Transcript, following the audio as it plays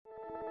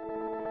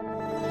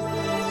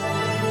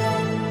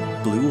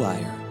Blue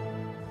Wire.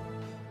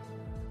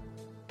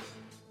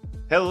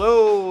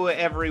 Hello,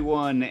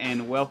 everyone,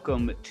 and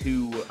welcome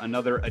to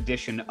another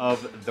edition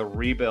of The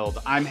Rebuild.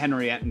 I'm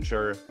Henry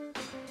Ettinger,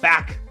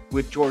 back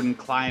with Jordan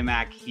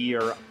Klimack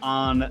here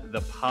on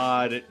the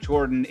pod.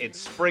 Jordan, it's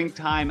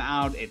springtime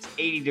out. It's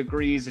 80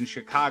 degrees in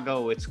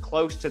Chicago. It's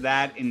close to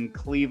that in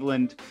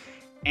Cleveland.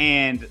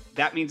 And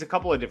that means a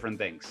couple of different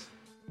things.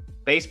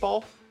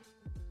 Baseball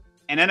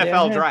and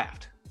NFL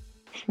draft.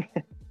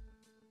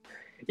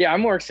 Yeah,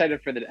 I'm more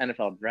excited for the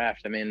NFL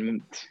draft. I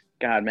mean,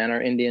 God, man,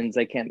 our Indians,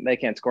 they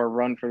can't score a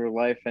run for their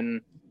life, and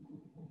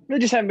they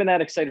just haven't been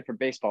that excited for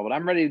baseball. But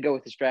I'm ready to go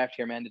with this draft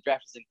here, man. The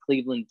draft is in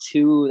Cleveland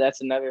too.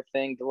 That's another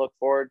thing to look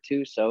forward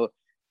to. So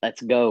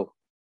let's go.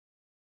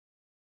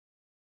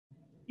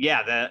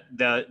 Yeah,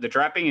 the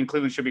draft being in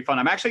Cleveland should be fun.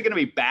 I'm actually going to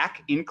be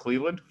back in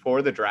Cleveland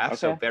for the draft,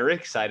 so very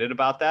excited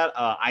about that.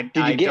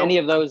 Did you get any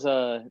of those?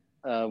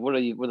 What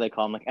do they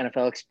call them? Like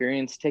NFL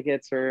experience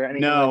tickets or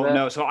anything?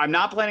 No. So I'm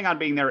not planning on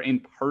being there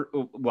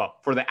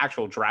for the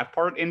actual draft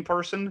part in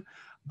person,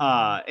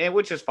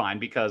 which is fine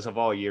because of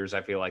all years.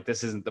 I feel like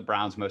this isn't the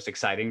Browns' most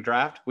exciting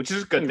draft, which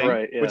is a good thing.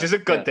 Right, yeah. Which is a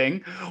good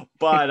thing.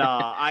 But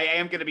I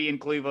am going to be in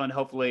Cleveland.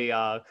 Hopefully,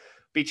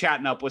 be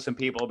chatting up with some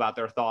people about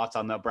their thoughts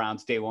on the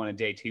Browns' day 1 and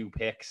day 2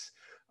 picks.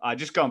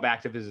 Just going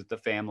back to visit the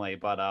family,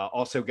 but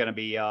also going to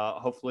be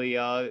hopefully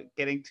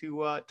getting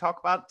to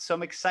talk about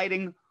some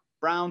exciting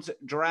Browns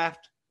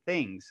draft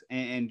things.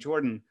 And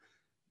Jordan,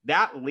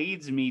 that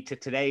leads me to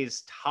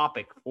today's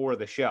topic for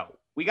the show.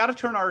 We got to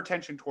turn our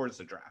attention towards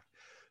the draft.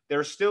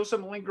 There's still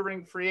some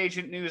lingering free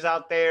agent news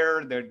out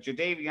there. The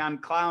Jadeveon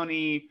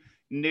Clowney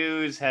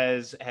news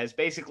has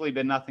basically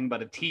been nothing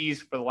but a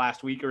tease for the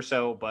last week or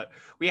so, but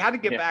we had to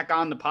get back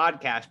on the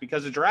podcast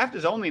because the draft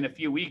is only in a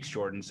few weeks,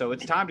 Jordan. So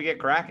it's time to get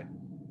cracking.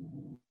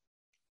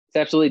 It's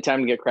absolutely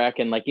time to get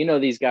cracking. Like,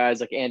 these guys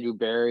like Andrew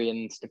Berry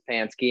and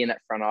Stefanski in that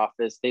front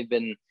office, they've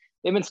been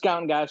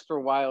scouting guys for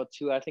a while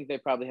too. I think they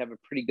probably have a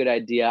pretty good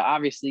idea.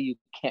 Obviously, you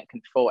can't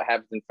control what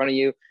happens in front of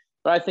you,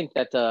 but I think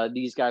that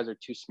these guys are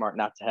too smart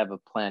not to have a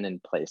plan in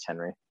place,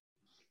 Henry.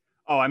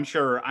 Oh, I'm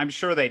sure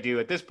they do.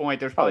 At this point,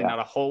 there's probably not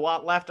a whole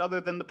lot left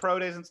other than the pro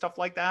days and stuff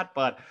like that.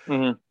 But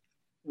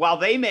while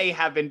they may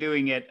have been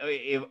doing it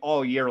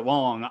all year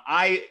long,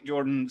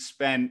 Jordan,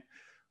 spent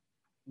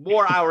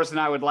more hours than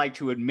I would like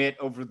to admit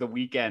over the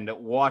weekend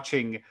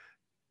watching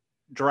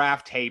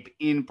draft tape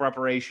in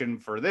preparation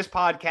for this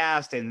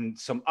podcast and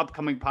some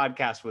upcoming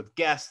podcasts with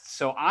guests.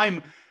 So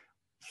I'm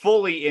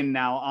fully in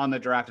now on the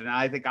draft, and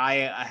I think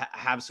I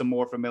have some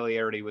more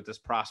familiarity with this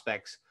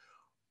prospects.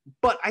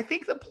 But I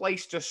think the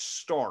place to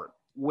start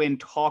when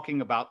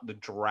talking about the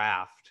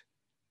draft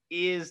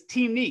is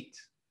team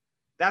needs.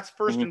 That's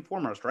first and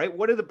foremost, right?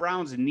 What do the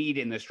Browns need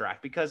in this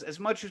draft? Because as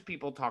much as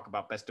people talk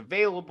about best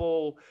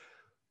available,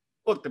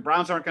 look, the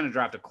Browns aren't going to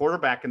draft a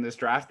quarterback in this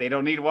draft. They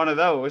don't need one of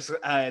those.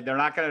 They're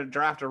not going to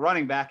draft a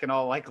running back in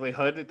all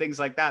likelihood and things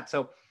like that.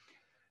 So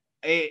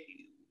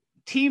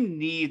team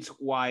needs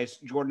wise,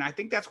 Jordan, I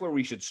think that's where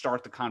we should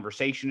start the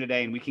conversation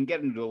today. And we can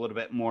get into a little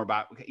bit more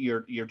about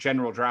your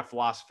general draft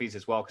philosophies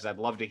as well, because I'd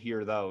love to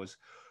hear those.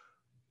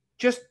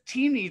 Just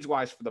team needs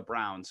wise for the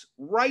Browns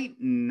right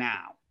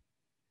now.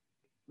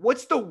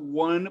 What's the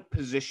one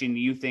position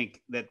you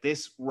think that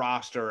this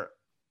roster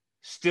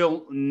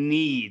still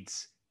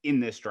needs in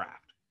this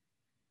draft?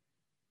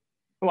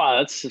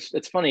 Wow,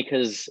 it's funny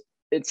because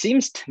it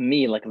seems to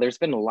me like there's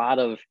been a lot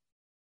of,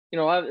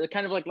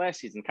 kind of like last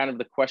season, kind of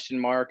the question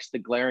marks, the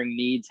glaring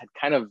needs had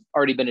kind of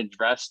already been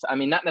addressed. I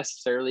mean, not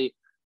necessarily,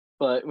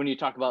 but when you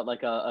talk about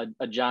like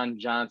a John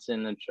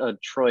Johnson, a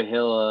Troy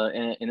Hill,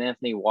 and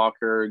Anthony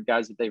Walker,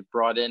 guys that they've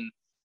brought in,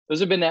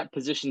 those have been at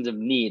positions of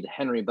need,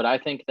 Henry. But I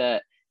think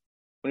that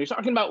when you're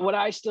talking about what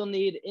I still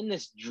need in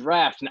this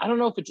draft, and I don't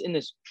know if it's in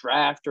this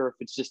draft or if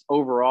it's just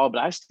overall, but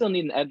I still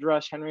need an edge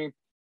rush, Henry.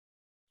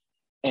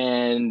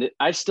 And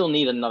I still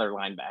need another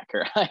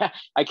linebacker.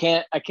 I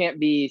can't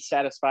be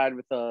satisfied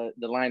with the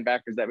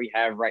linebackers that we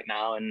have right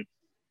now. And,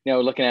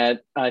 looking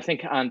at, I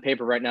think on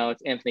paper right now,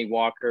 it's Anthony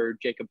Walker,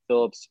 Jacob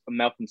Phillips,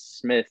 Malcolm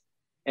Smith,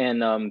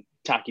 and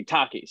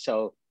Taki.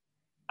 So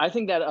I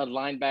think that a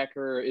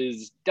linebacker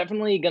is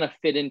definitely going to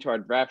fit into our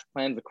draft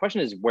plans. The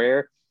question is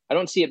where. I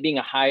don't see it being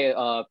a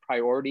high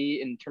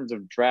priority in terms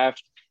of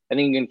draft. I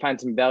think you can find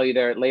some value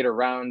there at later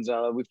rounds.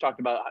 We've talked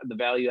about the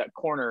value at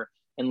corner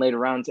in later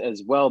rounds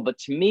as well. But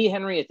to me,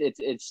 Henry,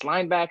 it's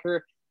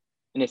linebacker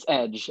and it's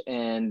edge.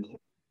 And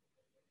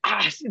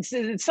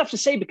it's tough to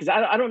say because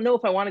I don't know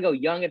if I want to go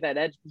young at that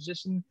edge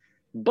position.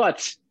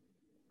 But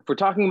if we've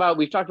talked about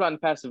in the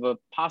past of a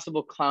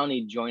possible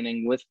Clowney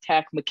joining with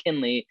Tack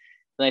McKinley,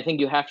 then I think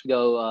you have to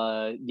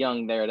go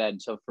young there at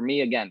edge. So for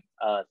me, again,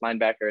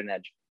 linebacker and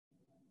edge.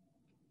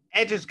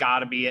 Edge has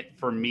got to be it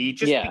for me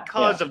just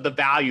because of the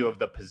value of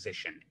the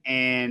position.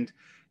 And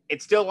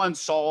it's still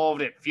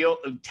unsolved. It feels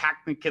Tack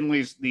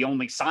McKinley's the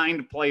only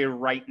signed player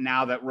right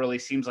now that really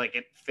seems like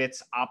it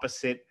fits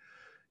opposite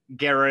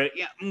Garrett.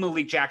 Yeah,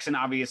 Malik Jackson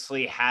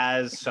obviously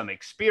has some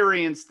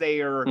experience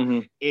there. Mm-hmm.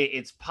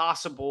 It's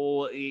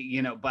possible,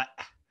 but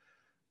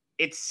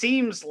it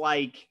seems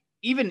like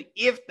even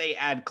if they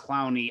add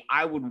Clowney,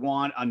 I would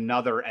want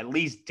another at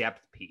least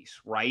depth piece,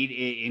 right?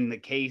 In the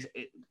case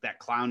that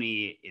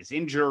Clowney is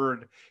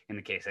injured, in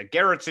the case that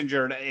Garrett's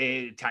injured,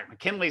 Takk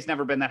McKinley's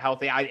never been that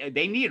healthy.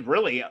 They need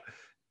really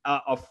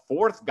a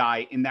fourth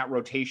guy in that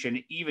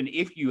rotation, even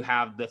if you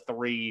have the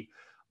three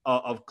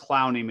of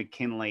Clowney,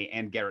 McKinley,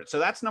 and Garrett. So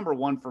that's number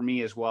one for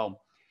me as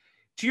well.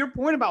 To your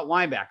point about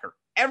linebacker,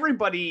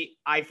 everybody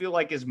I feel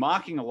like is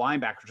mocking a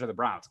linebacker to the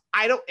Browns.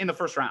 In the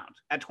first round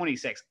at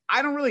 26.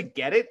 I don't really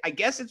get it. I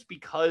guess it's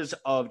because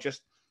of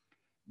just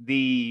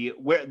the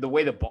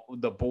way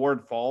the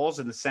board falls,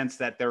 in the sense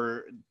that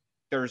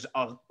there's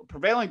a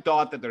prevailing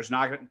thought that there's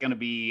not going to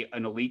be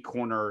an elite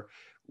corner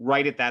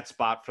right at that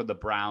spot for the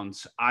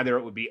Browns. Either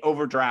it would be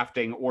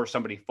overdrafting or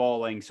somebody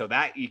falling, so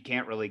that you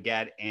can't really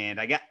get. And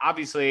I get,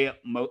 obviously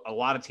a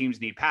lot of teams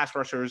need pass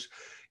rushers.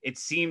 It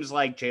seems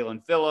like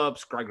Jalen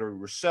Phillips, Gregory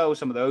Rousseau,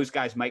 some of those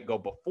guys might go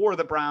before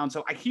the Browns.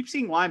 So I keep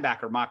seeing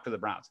linebacker mocked to the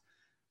Browns.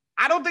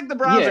 I don't think the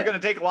Browns are going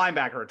to take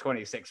linebacker at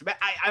 26. But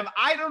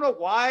I don't know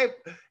why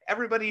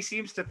everybody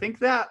seems to think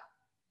that.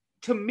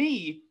 To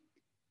me,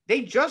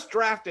 they just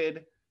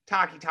drafted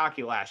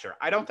Taki last year.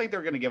 I don't think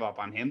they're going to give up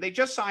on him. They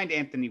just signed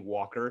Anthony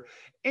Walker.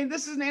 And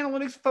this is an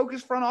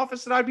analytics-focused front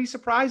office that I'd be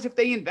surprised if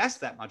they invest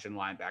that much in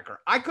linebacker.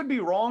 I could be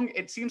wrong.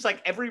 It seems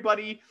like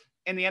everybody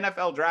in the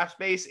NFL draft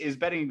space is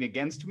betting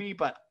against me,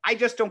 but I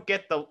just don't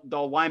get the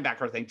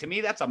linebacker thing. To me,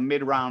 that's a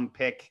mid-round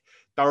pick,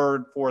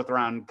 third, fourth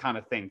round kind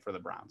of thing for the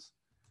Browns.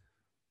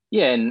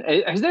 Yeah, and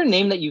is there a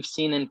name that you've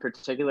seen in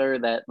particular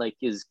that like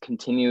is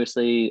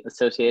continuously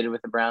associated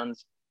with the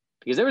Browns?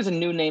 Because there was a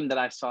new name that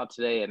I saw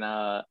today, and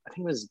I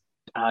think it was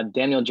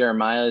Daniel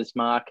Jeremiah's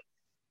mock.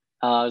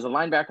 It was a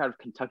linebacker out of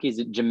Kentucky. Is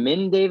it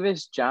Jamin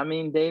Davis?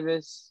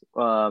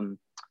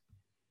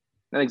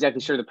 Not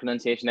exactly sure the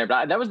pronunciation there,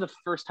 but that was the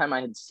first time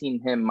I had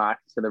seen him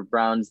mocked to the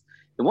Browns.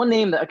 The one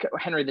name that,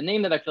 Henry, the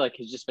name that I feel like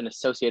has just been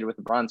associated with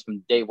the Browns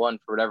from day one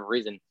for whatever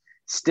reason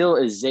still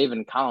is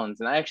Zaven Collins.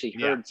 And I actually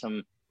heard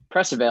some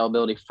press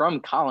availability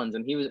from Collins,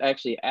 and he was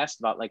actually asked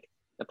about like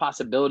the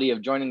possibility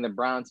of joining the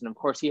Browns. And of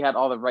course he had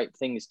all the right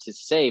things to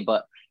say,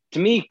 but to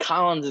me,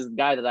 Collins is the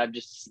guy that I've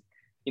just,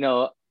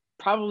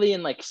 probably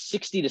in like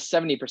 60 to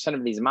 70%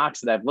 of these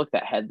mocks that I've looked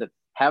at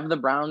have the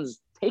Browns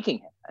taking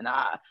him. And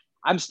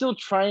I'm still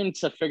trying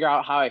to figure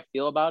out how I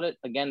feel about it.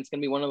 Again, it's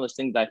going to be one of those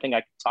things that I think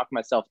I can talk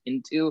myself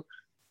into,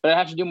 but I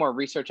have to do more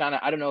research on it.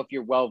 I don't know if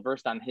you're well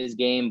versed on his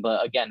game,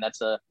 but again,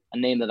 that's a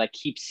name that I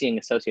keep seeing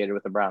associated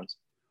with the Browns.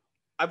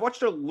 I've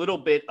watched a little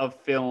bit of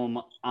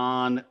film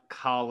on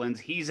Collins.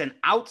 He's an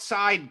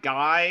outside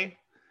guy.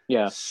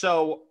 Yeah.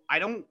 So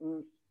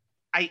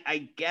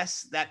I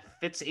guess that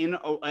fits in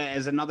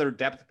as another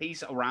depth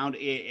piece around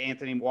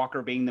Anthony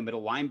Walker being the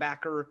middle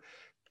linebacker.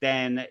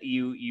 Then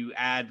you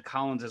add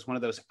Collins as one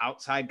of those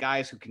outside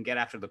guys who can get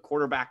after the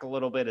quarterback a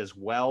little bit as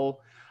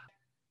well.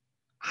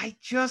 I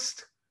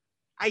guess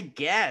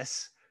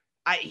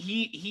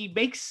he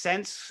makes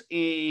sense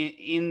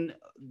in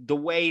the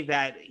way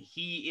that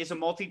he is a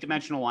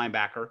multi-dimensional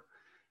linebacker,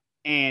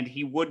 and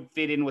he would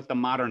fit in with the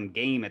modern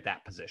game at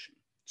that position.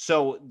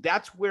 So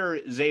that's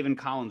where Zaven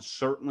Collins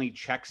certainly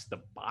checks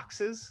the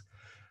boxes.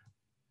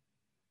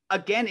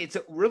 Again, it's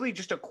really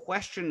just a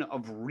question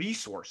of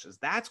resources.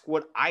 That's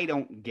what I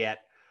don't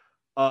get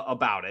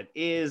about it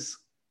is,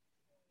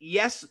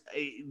 yes,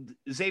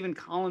 Zaven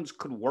Collins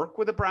could work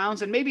with the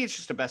Browns, and maybe it's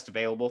just a best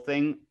available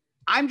thing.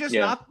 I'm just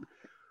not,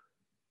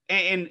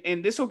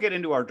 and this will get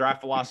into our draft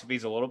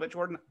philosophies a little bit,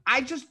 Jordan.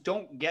 I just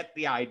don't get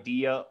the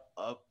idea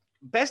of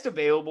best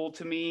available.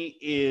 To me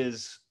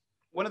is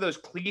one of those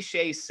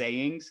cliche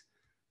sayings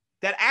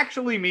that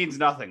actually means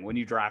nothing when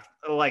you draft,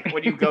 like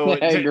when you go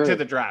to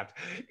the draft.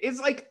 It's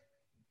like,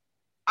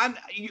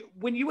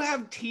 when you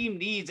have team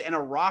needs and a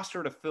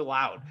roster to fill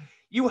out,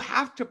 you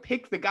have to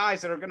pick the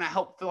guys that are going to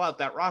help fill out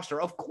that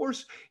roster. Of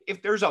course,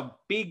 if there's a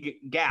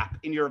big gap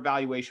in your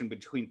evaluation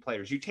between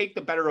players, you take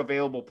the better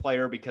available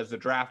player because the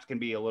draft can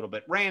be a little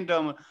bit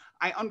random.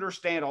 I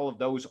understand all of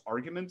those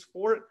arguments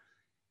for it.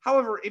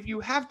 However, if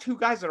you have two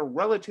guys that are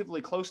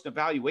relatively close to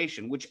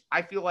evaluation, which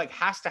I feel like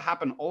has to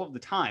happen all of the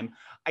time,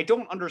 I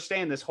don't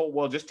understand this whole,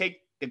 well, just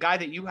take the guy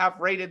that you have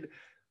rated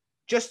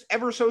just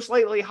ever so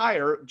slightly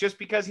higher just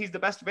because he's the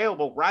best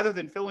available rather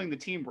than filling the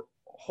team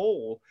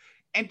whole.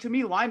 And to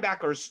me,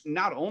 linebackers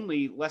not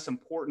only less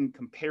important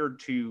compared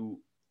to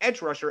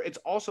edge rusher, it's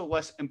also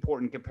less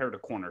important compared to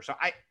corner. So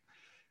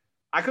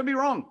I could be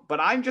wrong, but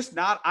I'm just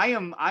not. I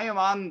am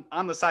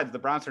on the side that the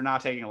Browns are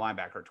not taking a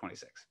linebacker at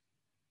 26.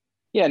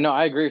 Yeah, no,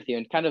 I agree with you.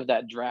 And kind of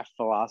that draft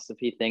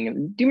philosophy thing.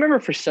 And do you remember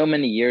for so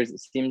many years, it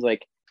seems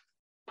like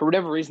for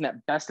whatever reason,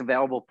 that best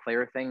available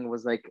player thing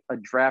was like a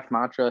draft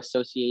mantra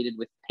associated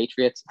with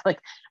Patriots. Like,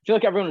 I feel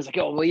like everyone was like,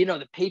 oh, well,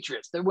 the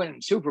Patriots, they're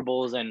winning Super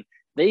Bowls and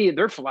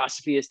their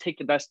philosophy is take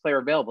the best player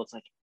available. It's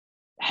like,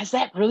 has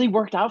that really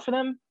worked out for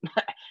them?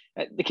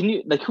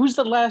 Who's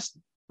the last,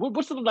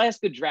 what's the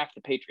last good draft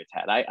the Patriots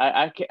had?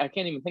 I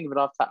can't even think of it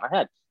off the top of my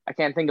head. I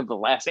can't think of the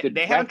last good.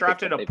 They haven't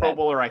drafted a Pro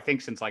Bowler, I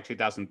think, since like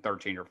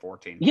 2013 or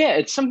 14. Yeah,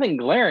 it's something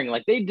glaring.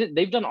 Like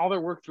they've done all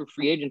their work through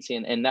free agency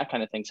and that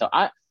kind of thing. So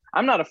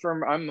I'm not a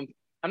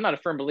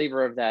firm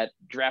believer of that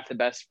draft the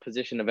best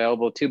position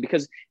available too,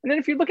 because, and then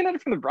if you're looking at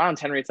it from the Browns,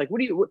 Henry, it's like,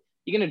 you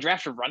going to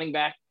draft a running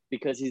back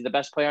because he's the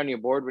best player on your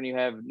board when you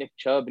have Nick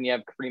Chubb and you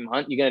have Kareem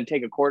Hunt? You're going to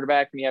take a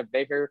quarterback when you have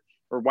Baker,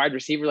 or wide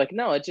receiver? Like,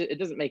 no, it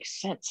doesn't make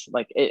sense.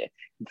 Like,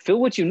 fill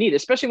what you need,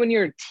 especially when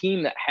you're a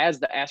team that has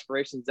the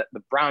aspirations that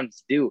the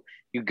Browns do.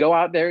 You go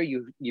out there,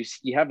 you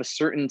have a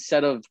certain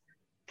set of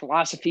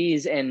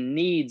philosophies and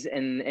needs,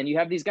 and you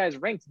have these guys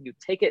ranked, and you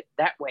take it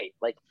that way.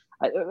 Like,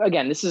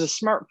 again, this is a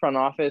smart front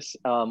office,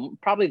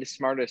 probably the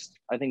smartest,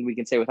 I think we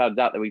can say without a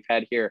doubt, that we've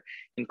had here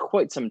in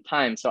quite some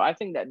time. So I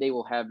think that they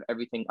will have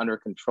everything under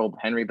control,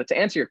 Henry. But to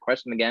answer your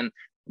question again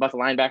about the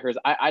linebackers,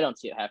 I don't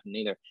see it happening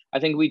either. I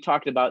think we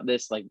talked about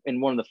this like in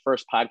one of the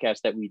first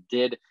podcasts that we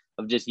did,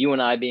 of just you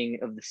and I being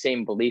of the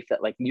same belief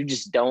that like you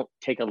just don't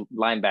take a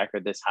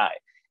linebacker this high.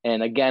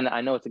 And again,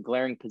 I know it's a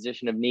glaring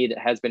position of need. It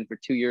has been for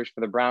 2 years for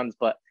the Browns,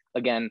 but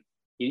again,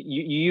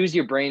 you use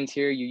your brains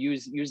here. You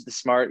use the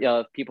smart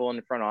people in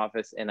the front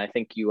office, and I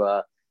think you.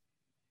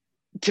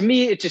 To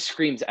me, it just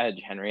screams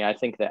edge, Henry. I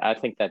think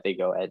that they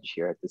go edge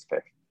here at this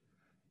pick.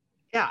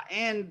 Yeah,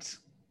 and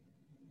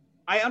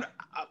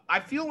I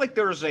feel like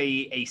there's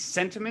a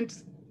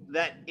sentiment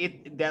that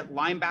the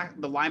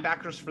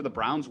linebackers for the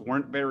Browns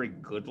weren't very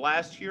good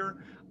last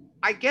year.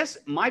 I guess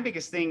my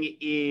biggest thing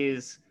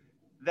is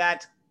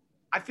that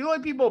I feel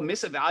like people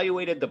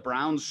misevaluated the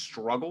Browns'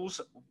 struggles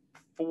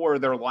for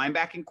their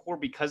linebacking core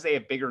because they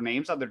have bigger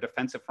names on their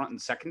defensive front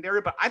and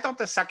secondary. But I thought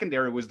the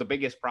secondary was the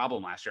biggest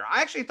problem last year.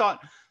 I actually thought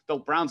the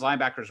Browns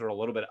linebackers were a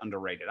little bit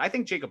underrated. I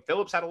think Jacob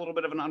Phillips had a little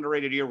bit of an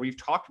underrated year. We've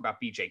talked about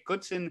BJ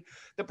Goodson.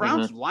 The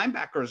Browns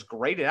linebackers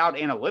graded out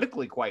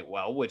analytically quite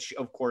well, which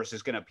of course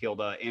is going to appeal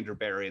to Andrew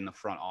Berry in the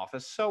front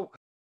office. So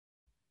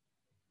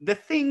the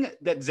thing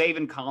that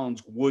Zaven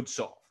Collins would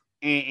solve,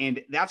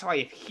 and that's why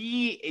if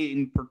he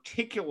in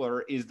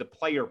particular is the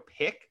player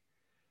pick,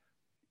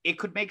 it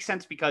could make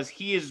sense because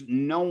he is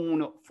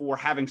known for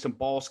having some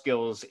ball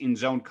skills in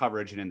zone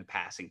coverage and in the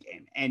passing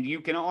game. And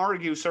you can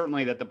argue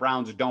certainly that the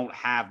Browns don't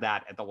have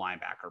that at the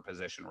linebacker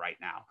position right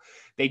now.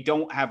 They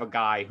don't have a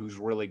guy who's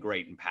really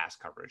great in pass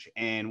coverage.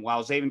 And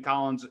while Zaven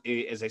Collins,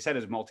 as I said,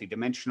 is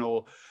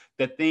multidimensional,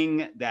 the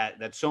thing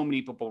that so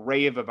many people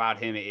rave about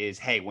him is,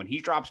 hey, when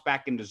he drops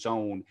back into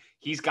zone,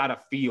 he's got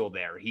a feel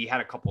there. He had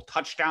a couple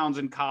touchdowns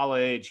in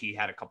college. He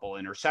had a couple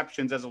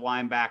interceptions as a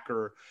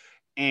linebacker.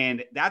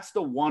 And that's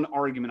the one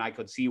argument I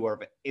could see where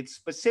if it's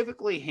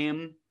specifically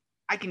him,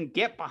 I can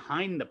get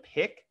behind the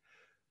pick.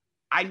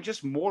 I'm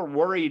just more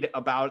worried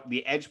about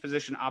the edge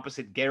position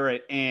opposite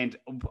Garrett. And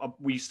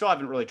we still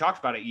haven't really talked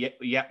about it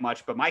yet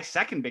much, but my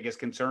second biggest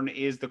concern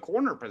is the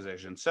corner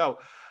position. So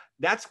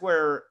that's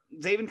where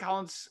Zaven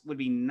Collins would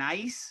be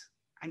nice.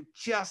 The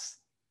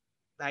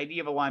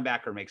idea of a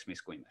linebacker makes me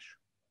squeamish.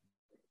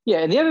 Yeah.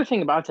 And the other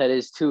thing about that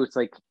is too, it's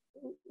like,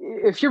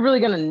 if you're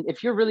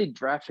really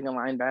drafting a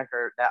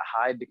linebacker that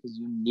high because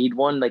you need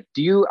one, like,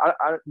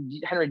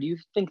 Henry, do you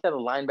think that a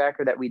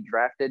linebacker that we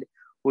drafted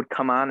would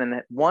come on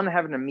and one,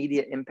 have an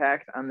immediate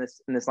impact on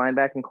this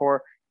linebacking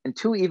core, and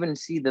two, even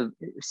see the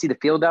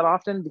field that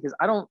often? Because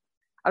I don't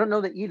know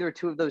that either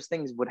two of those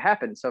things would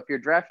happen. So if you're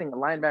drafting a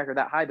linebacker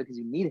that high because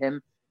you need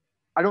him,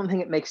 I don't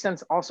think it makes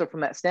sense also from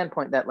that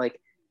standpoint that,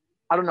 like,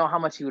 I don't know how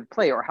much he would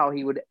play or how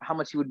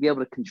much he would be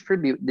able to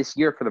contribute this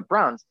year for the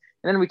Browns.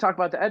 And then we talk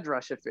about the edge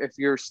rush. If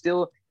you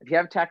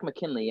have Takk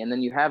McKinley and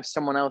then you have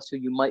someone else who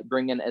you might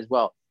bring in as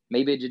well,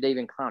 maybe a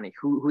Jadeveon Clowney,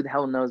 who the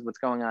hell knows what's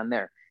going on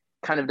there?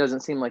 Kind of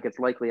doesn't seem like it's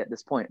likely at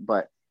this point.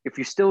 But if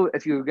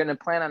you're going to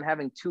plan on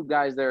having two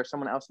guys there,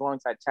 someone else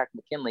alongside Takk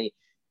McKinley,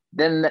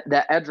 then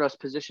that edge rush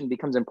position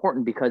becomes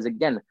important because,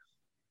 again,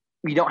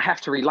 you don't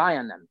have to rely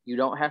on them. You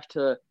don't have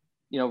to,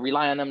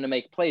 rely on them to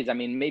make plays. I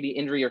mean, maybe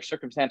injury or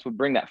circumstance would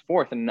bring that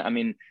forth. And I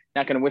mean,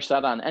 not going to wish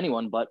that on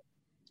anyone, but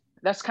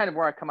that's kind of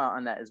where I come out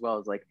on that as well.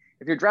 Is like,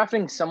 if you're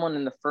drafting someone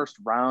in the first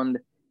round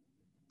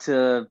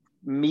to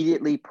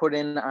immediately put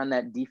in on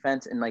that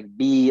defense and like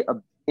be a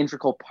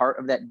integral part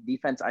of that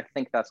defense, I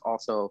think that's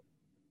also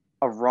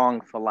a wrong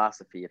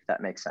philosophy, if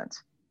that makes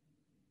sense.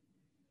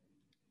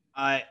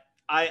 I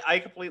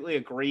completely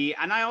agree.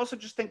 And I also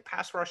just think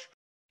pass rush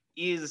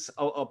is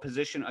a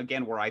position,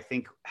 again, where I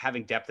think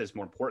having depth is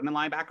more important than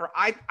linebacker.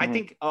 I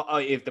think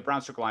if the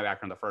Browns took a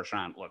linebacker in the first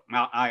round, look,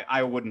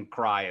 I wouldn't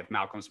cry if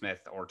Malcolm Smith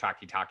or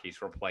Taki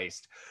is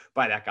replaced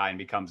by that guy and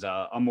becomes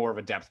a more of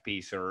a depth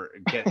piece or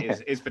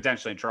is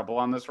potentially in trouble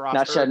on this roster.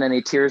 Not shedding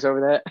any tears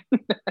over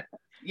that.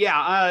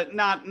 Yeah,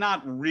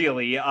 not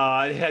really,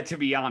 to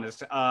be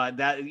honest.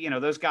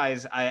 Those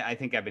guys, I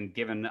think have been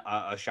given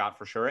a shot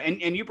for sure.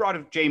 And you brought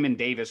up Jamin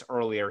Davis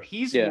earlier.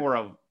 He's more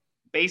of,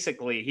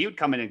 basically, he would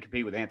come in and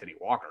compete with Anthony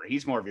Walker.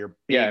 He's more of your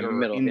bigger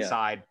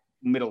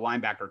middle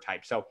linebacker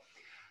type. So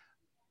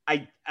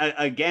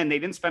again, they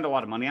didn't spend a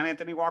lot of money on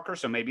Anthony Walker,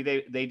 so maybe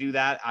they do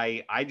that.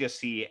 I just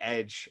see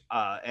edge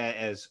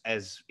as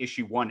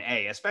issue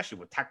 1A, especially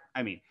with tech.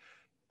 I mean,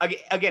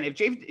 again, if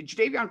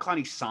Jadeveon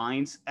Clowney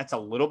signs, that's a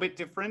little bit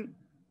different.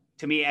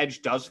 To me,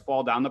 edge does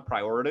fall down the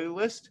priority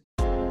list.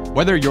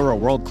 Whether you're a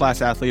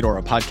world-class athlete or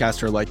a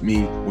podcaster like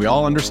me, we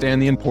all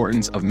understand the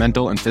importance of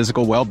mental and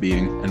physical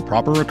well-being and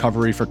proper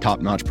recovery for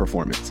top-notch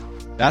performance.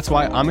 That's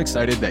why I'm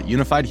excited that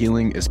Unified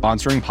Healing is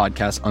sponsoring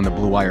podcasts on the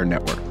Blue Wire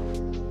Network.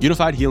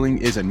 Unified Healing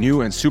is a new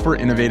and super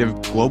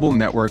innovative global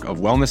network of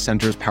wellness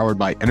centers powered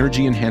by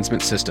Energy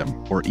Enhancement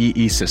System, or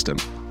EE System.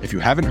 If you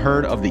haven't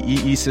heard of the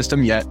EE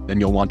System yet, then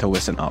you'll want to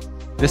listen up.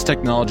 This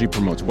technology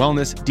promotes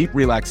wellness, deep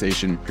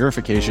relaxation,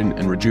 purification,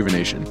 and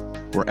rejuvenation.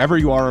 Wherever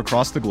you are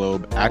across the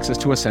globe, access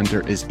to a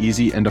center is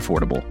easy and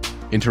affordable.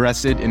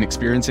 Interested in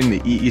experiencing the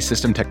EE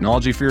System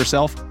technology for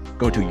yourself?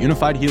 Go to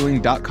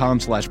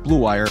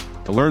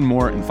unifiedhealing.com/bluewire to learn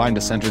more and find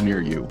a center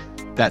near you.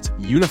 That's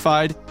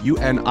unified,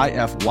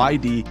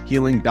 UNIFYD,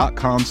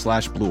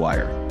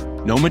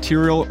 healing.com/bluewire. No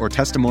material or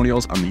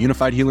testimonials on the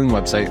Unified Healing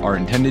website are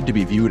intended to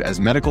be viewed as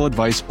medical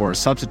advice or a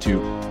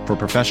substitute for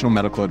professional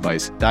medical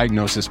advice,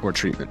 diagnosis, or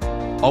treatment.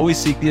 Always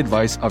seek the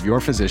advice of your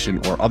physician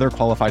or other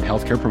qualified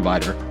healthcare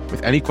provider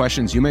with any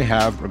questions you may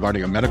have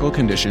regarding a medical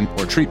condition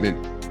or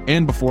treatment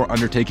and before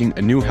undertaking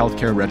a new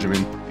healthcare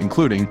regimen,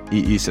 including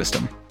EE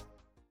System.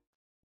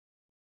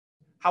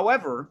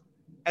 However,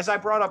 as I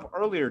brought up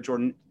earlier,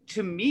 Jordan,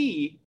 to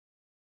me,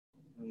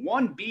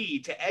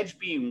 1B to edge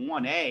being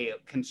 1A,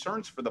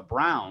 concerns for the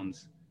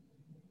Browns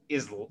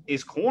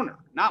is corner,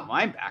 not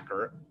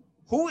linebacker.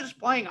 Who is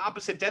playing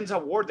opposite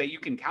Denzel Ward that you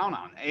can count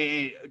on?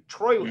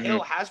 Troy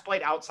Hill has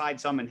played outside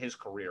some in his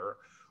career.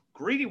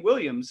 Greedy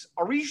Williams,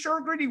 are we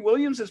sure Greedy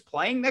Williams is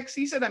playing next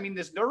season? I mean,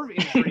 this nerve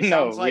injury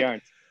sounds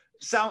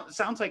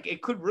like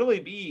it could really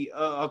be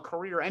a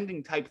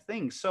career-ending type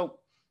thing. So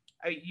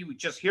you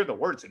just hear the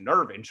words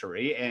nerve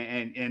injury,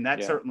 and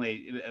that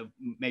certainly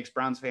makes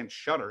Browns fans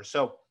shudder.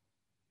 So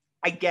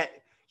I get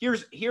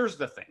here's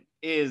the thing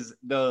is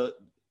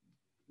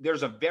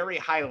there's a very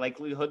high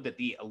likelihood that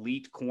the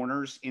elite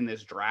corners in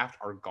this draft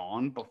are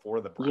gone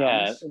before the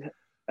Browns. Yeah,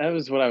 that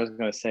was what I was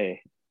going to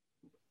say.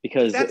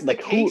 Because if that's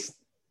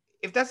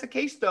the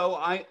case, though,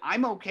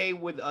 I'm okay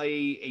with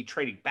a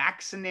trading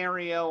back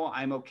scenario.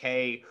 I'm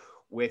okay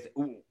with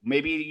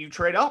maybe you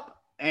trade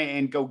up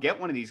and go get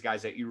one of these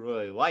guys that you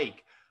really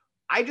like.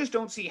 I just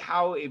don't see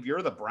how, if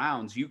you're the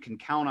Browns, you can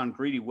count on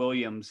Greedy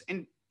Williams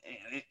and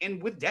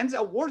with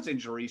Denzel Ward's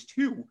injuries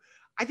too.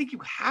 I think you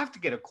have to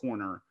get a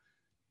corner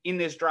in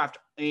this draft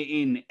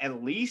in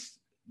at least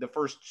the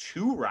first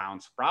 2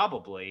 rounds,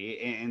 probably.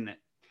 And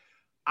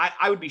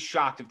I would be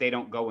shocked if they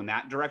don't go in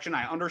that direction.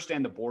 I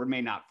understand the board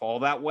may not fall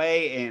that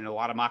way, and a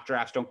lot of mock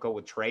drafts don't go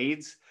with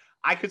trades.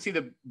 I could see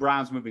the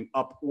Browns moving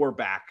up or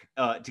back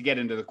to get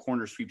into the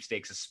corner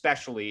sweepstakes,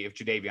 especially if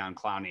Jadeveon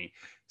Clowney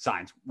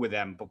signs with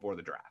them before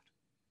the draft.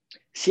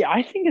 See,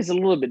 I think it's a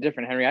little bit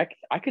different, Henry.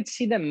 I could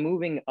see them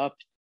moving up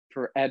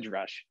for edge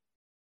rush.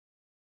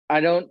 I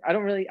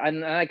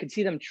could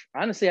see them,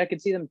 honestly, I could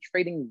see them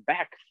trading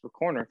back for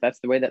corner if that's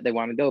the way that they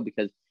want to go,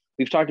 because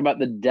we've talked about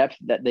the depth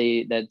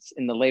that's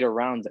in the later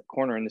rounds at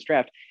corner in this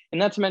draft. And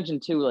not to mention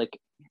too, like,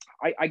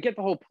 I get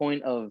the whole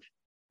point of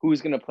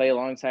who's going to play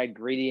alongside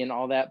Greedy and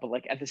all that, but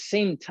like at the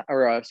same time,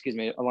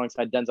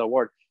 alongside Denzel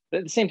Ward, but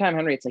at the same time,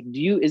 Henry, it's like,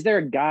 is there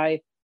a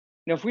guy,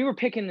 if we were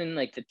picking in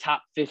like the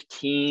top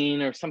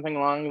 15 or something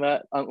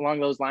along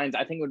those lines,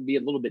 I think it would be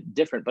a little bit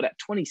different. But at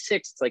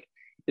 26, it's like,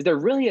 is there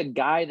really a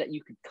guy that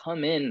you could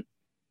come in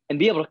and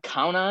be able to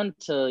count on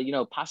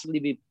to, possibly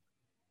be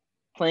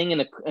playing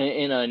in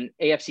an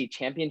AFC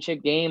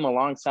championship game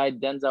alongside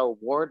Denzel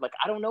Ward? Like,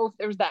 I don't know if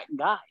there's that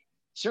guy.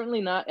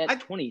 Certainly not at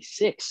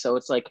 26. So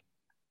it's like,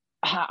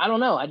 I don't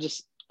know. I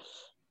just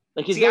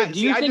like, do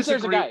you think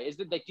there's a guy? Is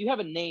it like, do you have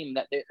a name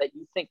that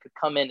you think could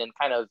come in and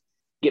kind of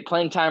get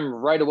playing time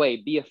right away,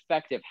 be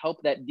effective,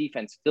 help that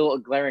defense fill a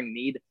glaring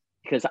need?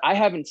 Because I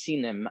haven't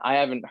seen him. I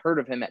haven't heard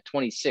of him at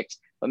 26,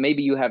 but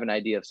maybe you have an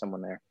idea of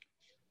someone there.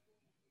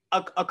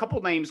 A couple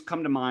of names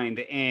come to mind,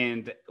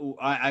 and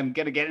I'm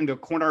going to get into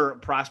corner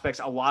prospects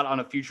a lot on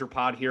a future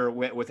pod here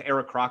with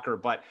Eric Crocker.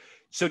 But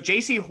so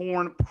J.C.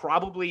 Horn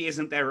probably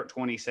isn't there at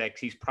 26.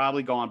 He's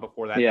probably gone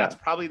before that. Yeah. That's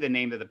probably the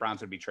name that the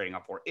Browns would be trading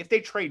up for. If they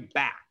trade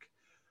back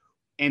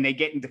and they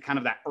get into kind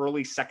of that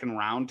early second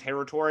round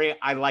territory,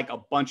 I like a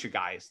bunch of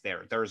guys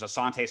there. There's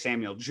Asante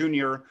Samuel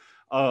Jr.,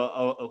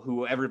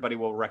 who everybody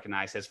will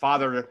recognize. His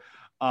father,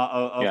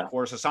 of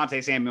course,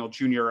 Asante Samuel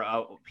Jr.,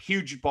 a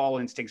huge ball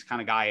instincts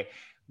kind of guy.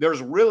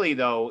 There's really,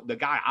 though, the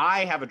guy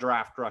I have a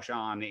draft crush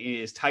on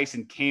is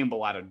Tyson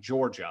Campbell out of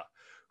Georgia,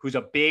 who's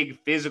a big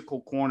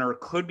physical corner,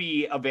 could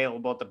be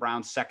available at the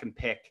Browns' second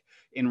pick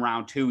in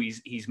round 2.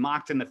 He's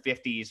mocked in the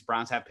 50s.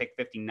 Browns have pick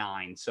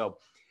 59. So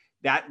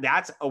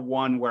that's a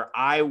one where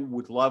I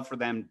would love for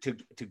them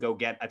to go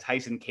get a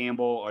Tyson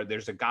Campbell, or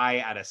there's a guy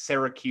out of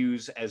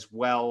Syracuse as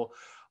well.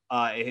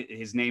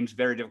 His name's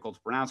very difficult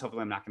to pronounce.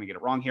 Hopefully I'm not going to get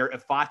it wrong here.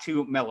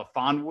 Ifeatu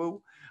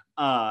Melifonwu.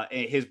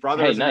 His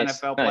brother is an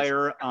NFL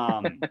player.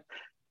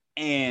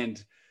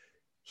 And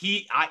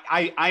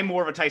I'm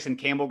more of a Tyson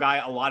Campbell guy.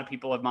 A lot of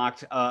people have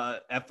mocked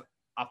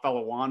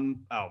Afelawan.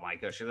 Oh my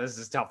gosh, this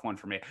is a tough one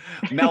for me.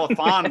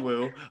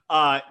 Melifonwu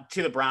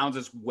to the Browns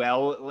as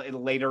well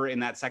later in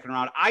that second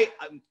round.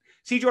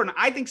 See, Jordan,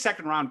 I think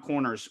second round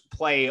corners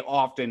play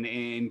often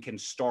and can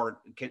start.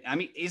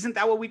 Isn't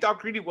that what we thought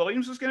Greedy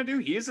Williams was going to do?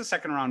 He is a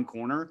second round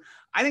corner.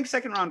 I think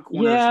second round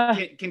corners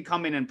can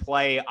come in and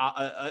play,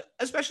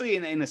 especially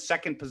in a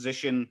second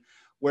position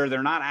where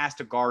they're not asked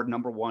to guard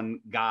number one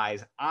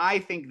guys. I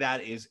think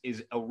that is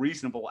a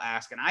reasonable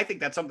ask. And I think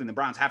that's something the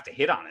Browns have to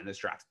hit on in this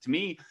draft. To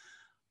me,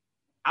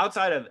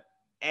 outside of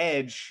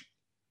edge,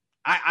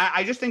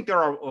 I just think there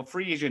are a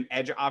free agent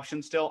edge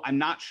options still. I'm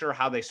not sure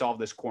how they solve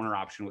this corner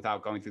option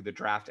without going through the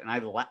draft. And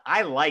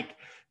I like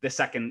the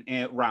second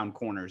round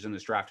corners in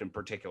this draft in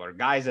particular,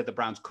 guys that the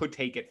Browns could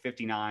take at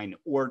 59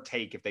 or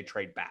take if they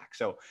trade back.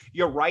 So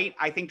you're right.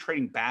 I think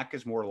trading back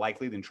is more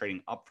likely than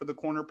trading up for the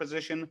corner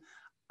position.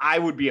 I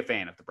would be a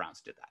fan if the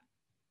Browns did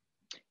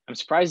that. I'm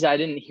surprised I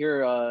didn't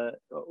hear.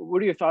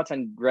 What are your thoughts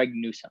on Greg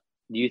Newsome?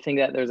 Do you think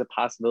that there's a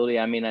possibility?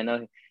 I mean, I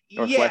know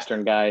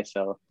Northwestern guy,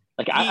 so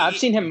I've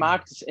seen him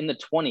mocked in the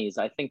 20s.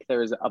 I think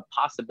there's a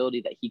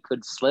possibility that he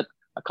could slip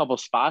a couple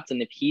spots,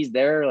 and if he's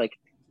there,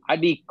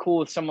 I'd be cool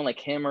with someone like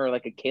him or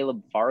like a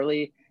Caleb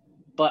Farley.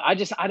 But I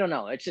don't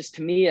know. It's just,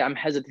 to me, I'm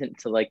hesitant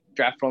to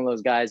draft one of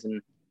those guys and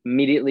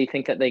immediately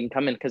think that they can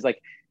come in because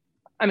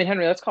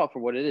Henry, let's call it for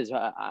what it is.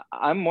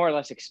 I more or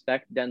less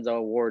expect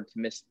Denzel Ward to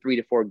miss 3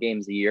 to 4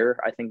 games a year.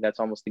 I think that's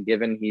almost a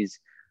given. He's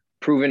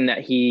proven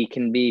that he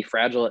can be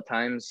fragile at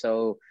times.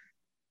 So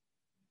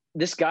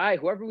this guy,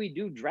 whoever we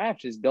do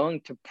draft, is going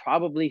to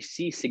probably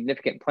see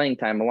significant playing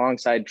time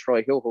alongside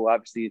Troy Hill, who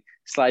obviously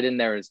slide in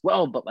there as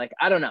well. But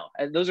I don't know.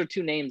 Those are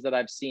two names that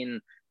I've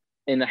seen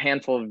in a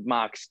handful of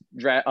mocks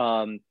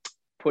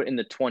put in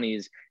the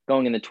 20s,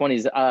 going in the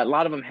 20s. A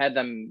lot of them had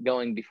them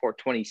going before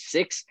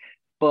 26.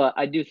 But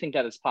I do think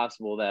that it's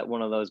possible that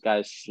one of those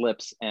guys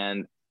slips,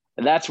 and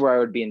that's where I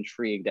would be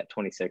intrigued at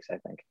 26, I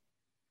think.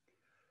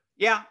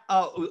 Yeah,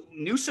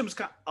 Newsome's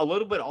got a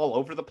little bit all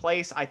over the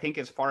place, I think,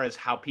 as far as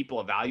how people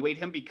evaluate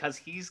him, because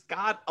he's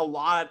got a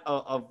lot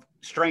of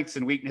strengths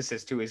and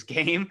weaknesses to his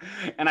game.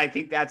 And I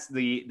think that's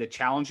the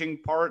challenging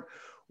part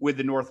with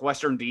the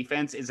Northwestern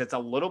defense is it's a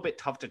little bit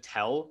tough to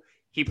tell.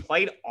 He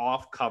played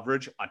off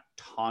coverage a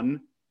ton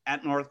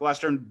at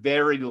Northwestern,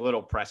 very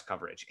little press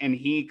coverage, and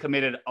he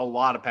committed a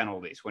lot of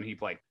penalties when he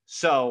played.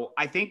 So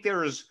I think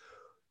there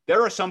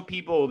are some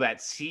people that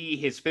see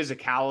his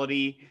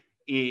physicality,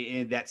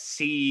 that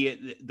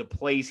see the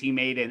plays he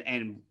made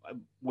and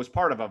was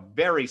part of a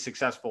very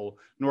successful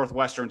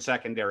Northwestern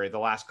secondary the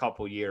last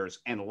couple of years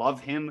and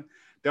love him.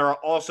 There are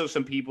also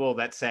some people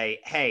that say,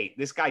 hey,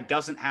 this guy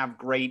doesn't have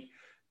great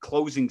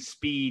closing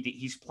speed.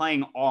 He's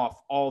playing off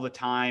all the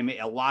time,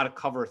 a lot of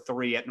cover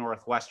 3 at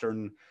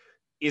Northwestern.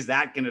 Is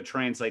that going to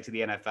translate to the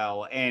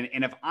NFL? And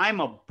if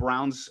I'm a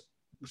Browns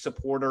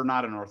supporter,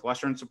 not a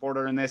Northwestern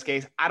supporter in this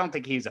case, I don't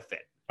think he's a fit.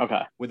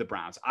 Okay. With the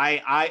Browns.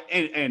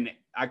 And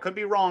I could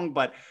be wrong,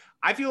 but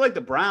I feel like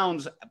the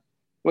Browns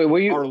are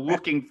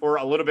looking for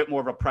a little bit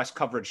more of a press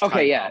coverage type.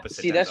 Okay, yeah.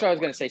 See, that's what I was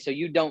going to say. So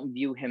you don't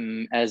view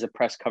him as a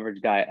press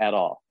coverage guy at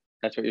all.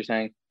 That's what you're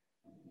saying?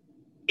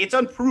 It's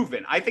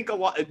unproven. I think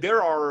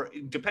there are,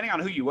 depending on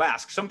who you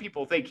ask, some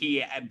people think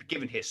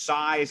given his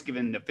size,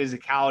 given the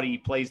physicality he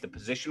plays the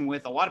position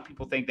with, a lot of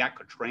people think that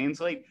could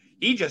translate.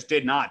 He just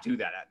did not do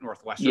that at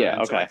Northwestern. Yeah,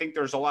 okay. So I think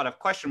there's a lot of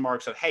question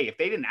marks of, hey, if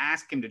they didn't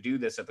ask him to do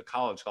this at the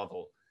college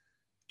level,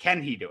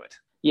 can he do it?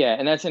 Yeah,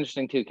 and that's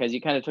interesting too, because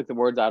you kind of took the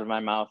words out of my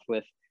mouth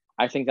with,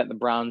 I think that the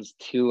Browns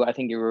too, I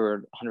think you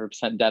were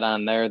 100% dead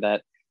on there,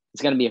 that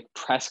it's going to be a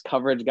press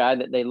coverage guy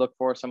that they look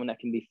for, someone that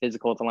can be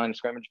physical at the line of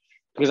scrimmage.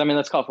 Because,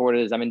 let's call it for what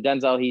it is.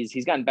 Denzel,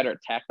 he's gotten better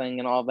at tackling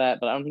and all of that,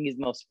 but I don't think he's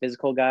the most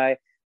physical guy.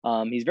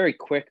 He's very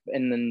quick,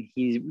 and then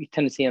we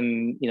tend to see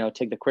him,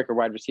 take the quicker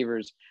wide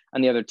receivers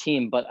on the other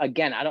team. But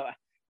again,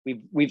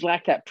 we've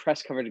lacked that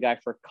press coverage guy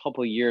for a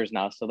couple of years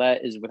now, so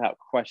that is without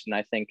question.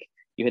 I think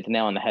you hit the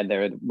nail on the head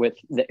there with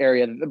the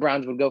area that the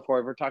Browns would go for.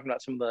 If we're talking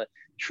about some of the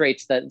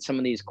traits that some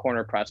of these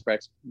corner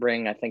prospects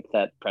bring, I think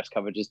that press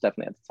coverage is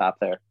definitely at the top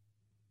there.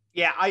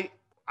 Yeah,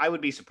 I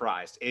would be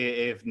surprised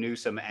if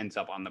Newsome ends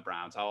up on the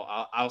Browns.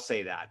 I'll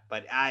say that,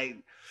 but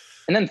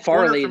and then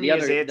Farley,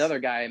 the other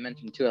guy I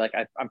mentioned too.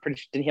 I'm pretty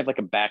sure, didn't he have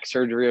a back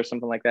surgery or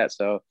something like that?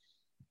 So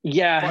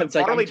yeah,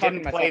 Farley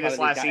didn't play this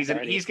last season.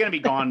 Already. He's going to be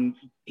gone.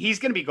 He's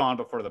going to be gone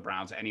before the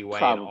Browns anyway.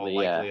 Probably, in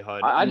all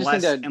likelihood. I just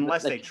think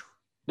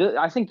that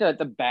I think that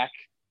the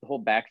whole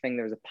back thing,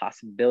 there's a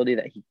possibility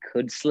that he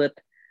could slip,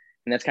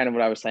 and that's kind of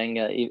what I was saying.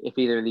 If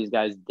either of these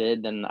guys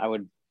did, then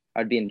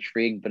I'd be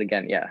intrigued, but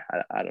again,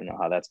 I don't know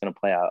how that's going to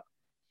play out.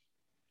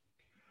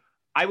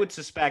 I would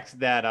suspect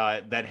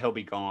that he'll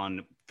be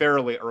gone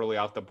fairly early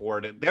off the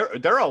board.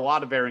 There are a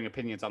lot of varying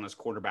opinions on this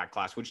quarterback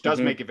class, which does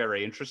make it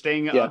very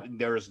interesting. Yeah.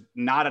 There's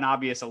not an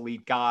obvious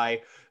elite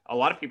guy. A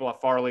lot of people have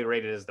Farley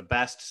rated as the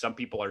best. Some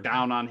people are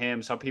down on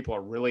him. Some people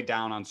are really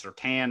down on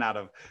Surtain out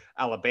of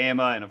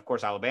Alabama. And of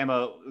course,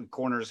 Alabama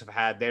corners have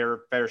had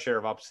their fair share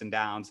of ups and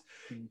downs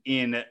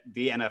in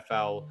the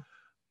NFL.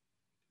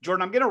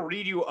 Jordan, I'm going to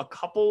read you a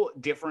couple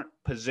different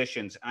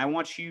positions, and I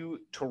want you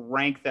to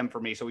rank them for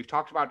me. So we've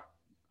talked about,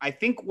 I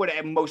think, what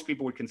most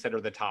people would consider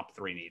the top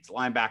 3 needs: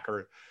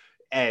 linebacker,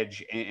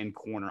 edge, and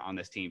corner on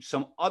this team.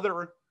 Some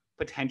other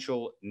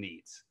potential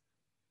needs.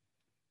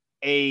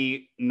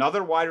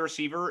 Another wide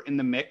receiver in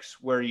the mix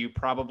where you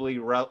probably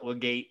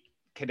relegate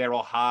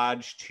KhaDarel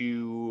Hodge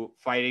to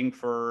fighting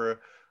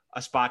for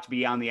a spot to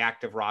be on the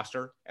active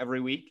roster every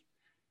week.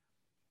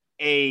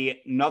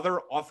 Another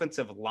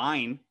offensive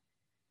line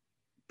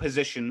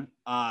position,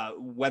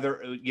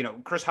 whether,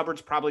 Chris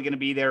Hubbard's probably going to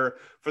be there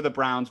for the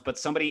Browns, but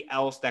somebody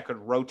else that could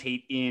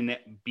rotate in,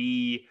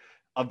 be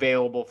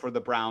available for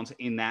the Browns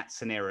in that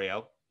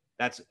scenario.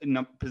 That's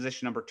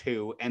position number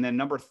 2. And then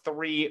number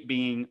 3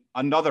 being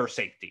another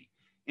safety,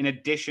 in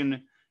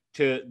addition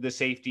to the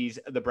safeties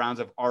the Browns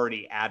have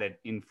already added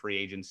in free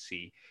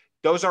agency.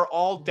 Those are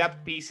all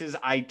depth pieces.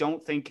 I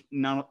don't think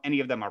any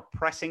of them are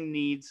pressing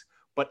needs,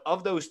 but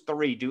of those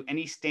 3, do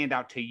any stand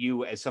out to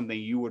you as something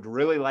you would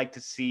really like to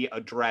see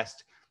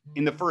addressed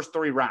in the first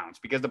 3 rounds?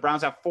 Because the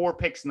Browns have 4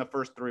 picks in the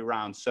first 3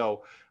 rounds.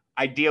 So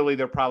ideally,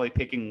 they're probably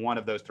picking one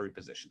of those 3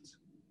 positions.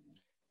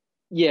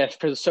 Yeah.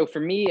 So for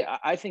me,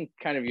 I think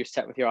kind of you're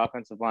set with your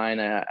offensive line.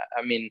 I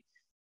mean,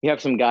 you have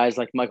some guys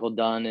like Michael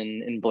Dunn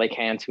and Blake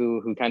Hance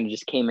who kind of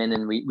just came in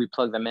and we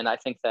plugged them in. I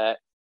think that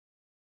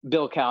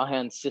Bill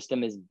Callahan's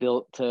system is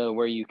built to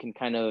where you can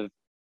kind of,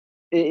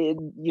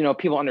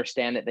 people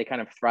understand it. They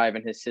kind of thrive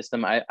in his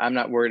system. I'm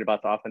not worried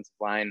about the offensive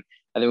line.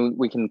 I think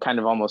we can kind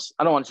of almost,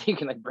 I don't want to say you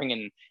can like bring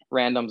in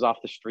randoms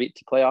off the street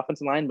to play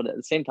offensive line, but at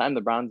the same time,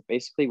 the Browns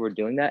basically were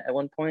doing that at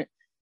one point.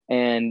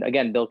 And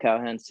again, Bill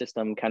Callahan's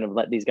system kind of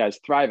let these guys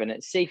thrive in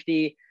it.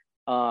 Safety,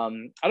 I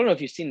don't know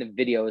if you've seen the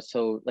videos.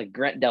 So like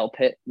Grant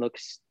Delpit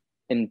looks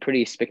in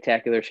pretty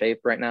spectacular shape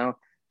right now.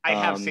 I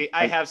have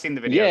seen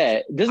the videos. Yeah.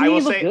 Doesn't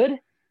he look good?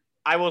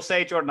 I will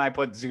say, Jordan, I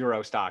put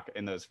 0 stock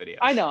in those videos.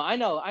 I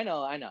know.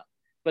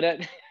 But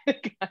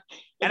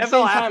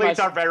NFL athletes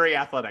are very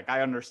athletic.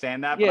 I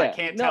understand that, but I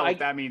can't tell if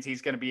that means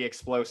he's going to be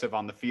explosive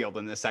on the field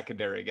in the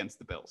secondary against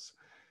the Bills.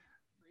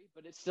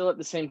 But it's still at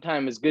the same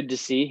time is good to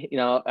see.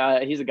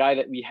 He's a guy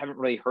that we haven't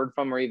really heard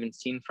from or even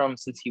seen from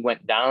since he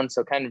went down.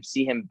 So kind of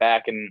see him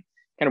back and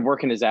kind of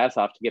working his ass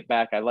off to get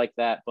back. I like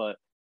that. But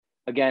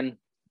again,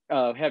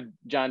 have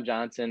John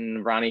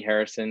Johnson, Ronnie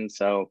Harrison.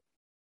 So,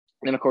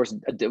 and of course,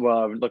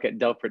 look at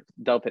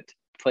Delpit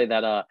play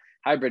that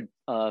hybrid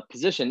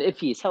position if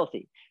he's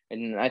healthy.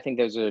 And I think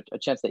there's a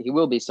chance that he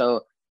will be.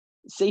 So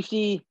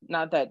safety,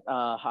 not that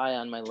high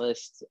on my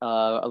list,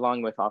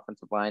 along with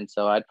offensive line.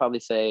 So I'd probably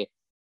say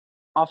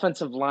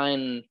offensive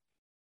line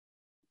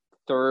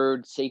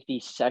 3rd, safety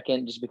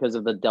 2nd, just because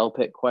of the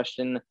Delpit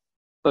question.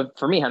 But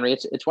for me, Henry,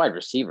 it's wide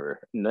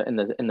receiver in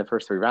the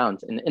first 3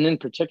 rounds, and in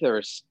particular,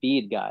 a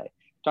speed guy.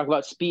 Talk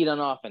about speed on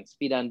offense,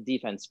 speed on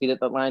defense, speed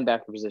at the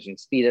linebacker position,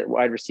 speed at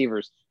wide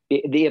receivers,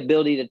 the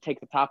ability to take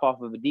the top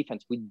off of a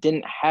defense. We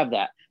didn't have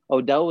that.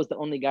 Odell was the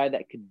only guy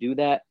that could do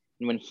that.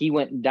 And when he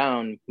went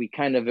down,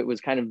 it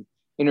was kind of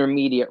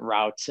intermediate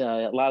routes,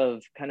 a lot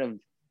of kind of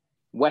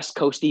West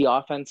Coasty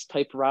offense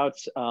type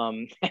routes.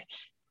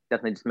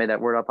 Definitely just made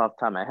that word up off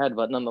the top of my head,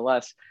 but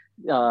nonetheless,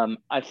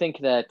 I think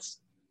that,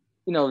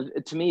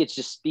 to me, it's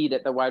just speed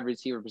at the wide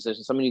receiver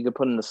position. Someone you could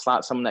put in the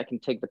slot, someone that can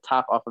take the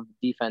top off of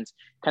the defense,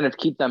 kind of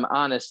keep them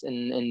honest.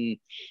 And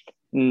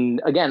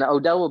again,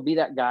 Odell will be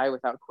that guy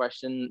without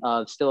question.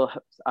 Still,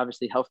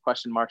 obviously, health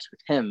question marks with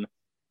him.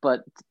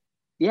 But,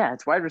 yeah,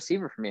 it's wide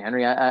receiver for me,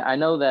 Henry. I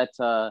know that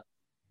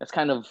that's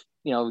kind of,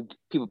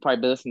 people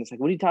probably listen. It's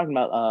like, what are you talking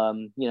about?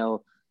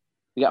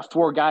 We got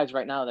 4 guys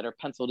right now that are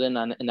penciled in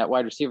that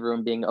wide receiver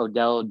room, being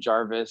Odell,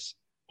 Jarvis,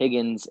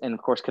 Higgins, and,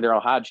 of course,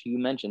 KhaDarel Hodge, who you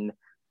mentioned.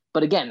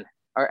 But again,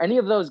 are any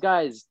of those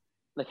guys,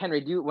 like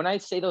Henry, when I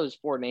say those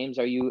 4 names,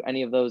 are you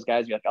any of those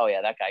guys? You're like, oh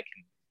yeah, that guy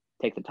can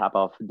take the top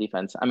off the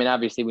defense. I mean,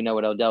 obviously we know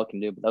what Odell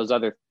can do, but those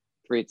other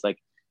 3, it's like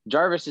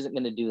Jarvis isn't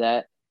going to do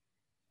that.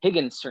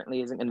 Higgins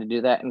certainly isn't going to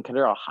do that. And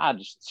KhaDarel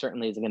Hodge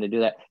certainly isn't going to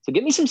do that. So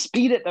give me some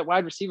speed at that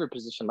wide receiver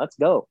position. Let's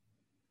go.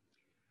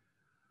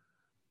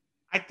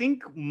 I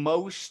think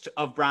most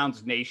of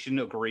Browns Nation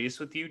agrees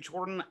with you,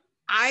 Jordan.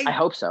 I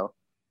hope so.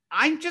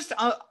 I'm just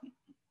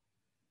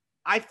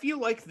I feel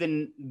like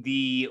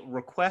the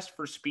request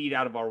for speed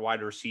out of our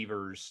wide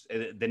receivers,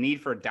 the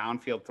need for a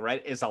downfield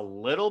threat, is a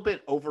little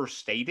bit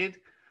overstated.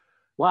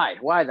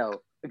 Why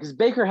though? Because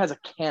Baker has a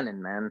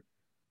cannon, man.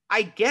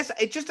 I guess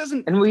it just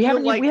doesn't. And we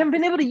haven't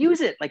been able to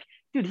use it. Like,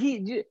 dude, do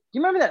you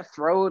remember that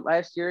throw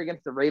last year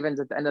against the Ravens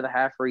at the end of the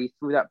half where he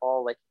threw that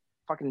ball like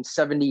fucking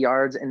 70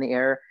 yards in the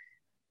air?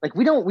 Like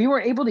we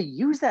weren't able to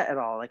use that at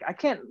all. Like I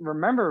can't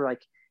remember.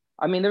 Like,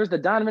 I mean, there was the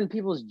Donovan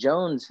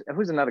Peoples-Jones,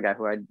 who's another guy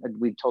who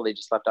we totally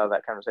just left out of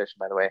that conversation,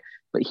 by the way.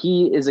 But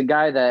he is a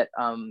guy that,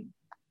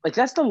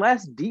 that's the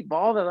last deep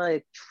ball that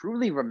I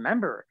truly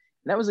remember.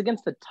 And that was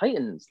against the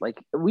Titans. Like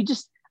I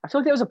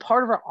feel like that was a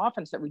part of our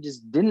offense that we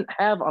just didn't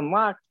have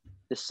unlocked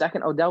the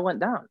second Odell went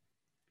down.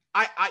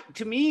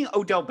 To me,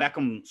 Odell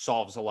Beckham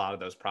solves a lot of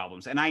those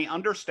problems. And I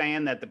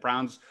understand that the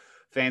Browns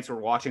fans were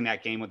watching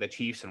that game with the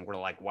Chiefs and were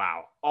like,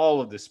 wow,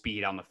 all of the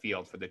speed on the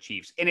field for the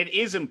Chiefs. And it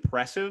is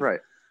impressive. Right.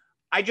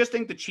 I just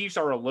think the Chiefs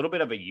are a little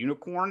bit of a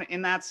unicorn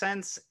in that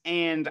sense.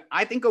 And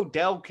I think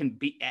Odell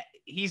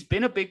he's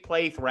been a big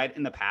play threat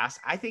in the past.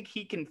 I think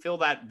he can fill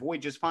that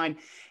void just fine.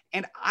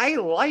 And I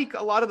like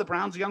a lot of the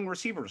Browns' young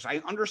receivers.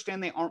 I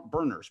understand they aren't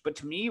burners, but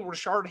to me,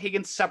 Rashard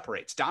Higgins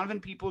separates. Donovan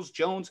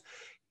Peoples-Jones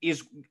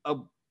is a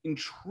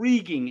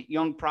intriguing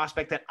young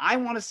prospect that I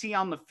want to see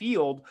on the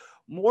field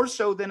more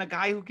so than a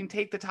guy who can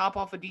take the top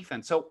off a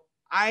defense. So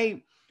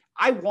I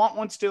want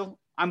one still.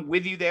 I'm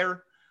with you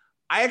there.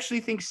 I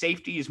actually think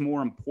safety is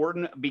more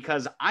important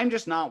because I'm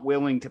just not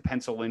willing to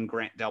pencil in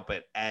Grant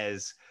Delpit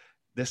as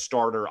the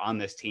starter on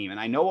this team. And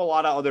I know a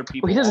lot of other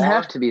people. Well, he doesn't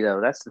have to be, though.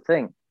 That's the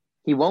thing.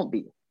 He won't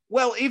be.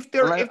 Well, if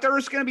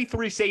there's going to be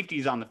 3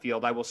 safeties on the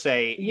field, I will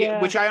say,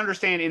 which I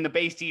understand in the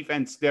base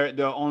defense,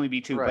 there'll only be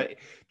 2. Right. But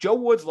Joe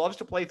Woods loves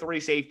to play 3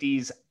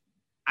 safeties.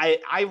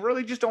 I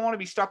really just don't want to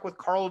be stuck with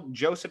Carl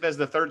Joseph as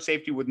the third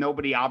safety with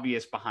nobody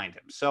obvious behind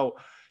him. So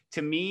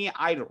to me,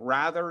 I'd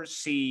rather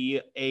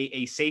see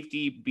a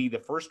safety be the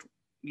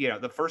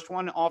first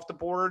one off the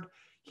board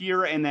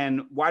here, and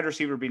then wide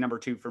receiver be number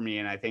 2 for me.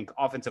 And I think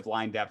offensive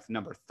line depth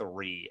number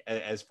 3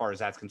 as far as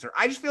that's concerned.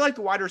 I just feel like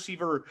the wide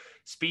receiver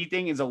speed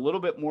thing is a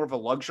little bit more of a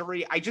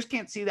luxury. I just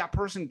can't see that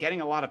person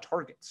getting a lot of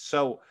targets.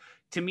 So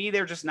to me,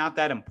 they're just not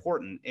that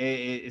important.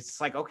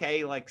 It's like,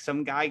 okay, like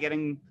some guy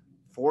getting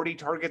 40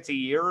 targets a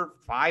year,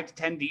 5 to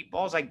 10 deep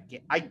balls. I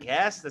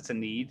guess that's a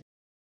need.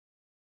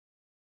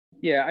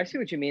 Yeah, I see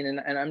what you mean.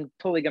 And I'm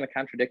totally going to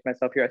contradict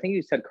myself here. I think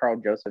you said Carl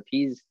Joseph.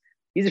 He's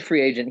a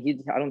free agent.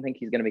 I don't think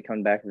he's going to be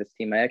coming back to this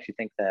team. I actually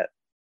think that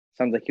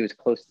sounds like he was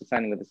close to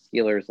signing with the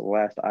Steelers the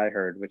last I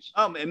heard, which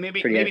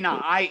maybe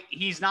not.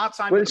 He's not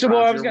signed with the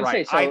Browns. I was going to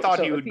say, I thought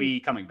he would be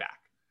coming back.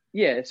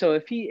 Yeah, so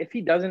if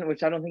he doesn't,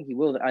 which I don't think he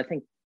will, I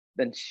think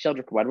then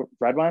Sheldrick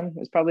Redwine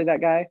is probably that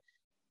guy.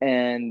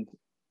 And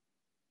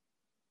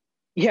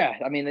yeah,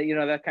 I mean,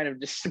 that kind of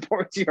just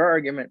supports your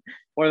argument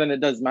more than it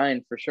does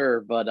mine for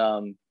sure. But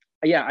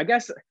yeah, I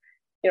guess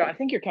I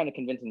think you're kind of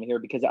convincing me here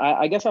because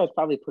I guess I was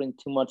probably putting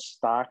too much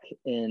stock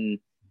in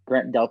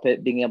Grant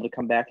Delpit being able to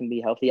come back and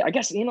be healthy. I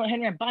guess,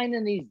 Henry, I'm buying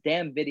in these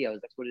damn videos.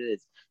 That's what it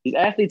is. These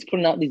athletes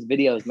putting out these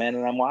videos, man,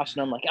 and I'm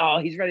watching them like, oh,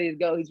 he's ready to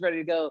go. He's ready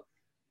to go.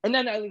 And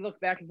then I look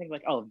back and think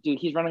like, oh, dude,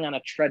 he's running on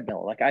a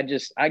treadmill. Like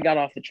I got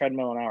off the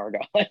treadmill an hour ago.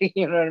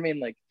 You know what I mean?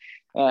 Like,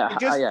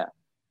 yeah.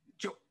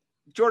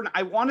 Jordan,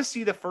 I want to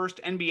see the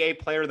first NBA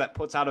player that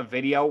puts out a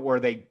video where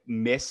they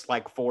miss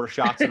like 4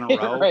 shots in a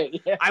row.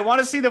 Right, yeah. I want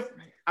to see an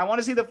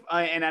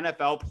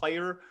NFL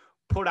player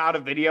put out a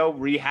video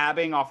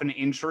rehabbing off an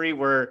injury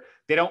where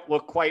they don't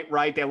look quite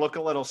right. They look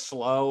a little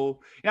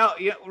slow.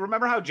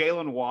 Remember how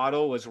Jalen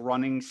Waddle was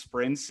running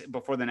sprints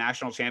before the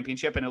national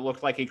championship and it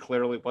looked like he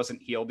clearly wasn't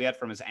healed yet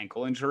from his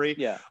ankle injury?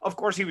 Yeah. Of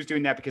course he was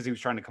doing that because he was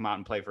trying to come out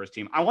and play for his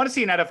team. I want to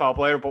see an NFL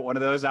player put one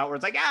of those out where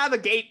it's like, the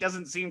gait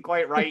doesn't seem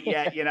quite right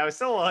yet.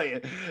 Still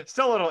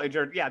a little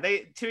injured. Yeah.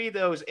 To me,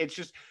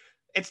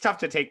 it's tough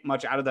to take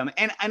much out of them.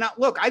 And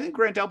look, I think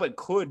Grant Delpit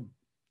could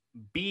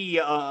be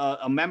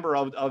a member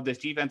of this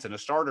defense and a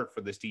starter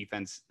for this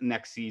defense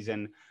next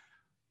season.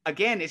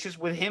 Again, it's just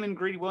with him and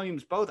Greedy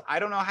Williams both. I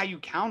don't know how you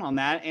count on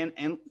that.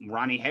 And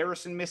Ronnie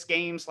Harrison missed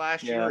games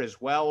last year as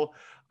well.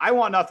 I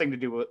want nothing to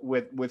do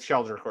with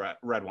Sheldrick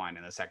Redwine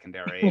in the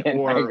secondary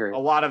or a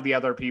lot of the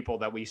other people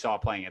that we saw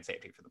playing at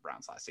safety for the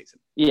Browns last season.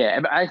 Yeah,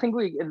 but I think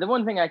the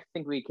one thing I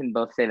think we can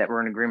both say that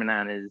we're in agreement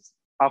on is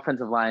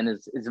offensive line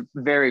is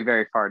very,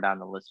 very far down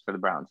the list for the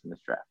Browns in this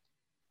draft.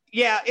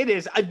 Yeah, it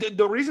is.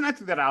 The reason I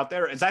threw that out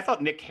there is I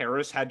thought Nick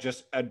Harris had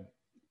just a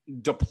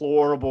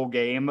deplorable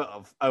game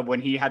of when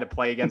he had to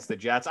play against the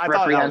Jets. I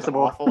thought that was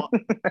awful.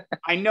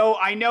 I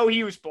know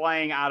he was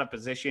playing out of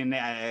position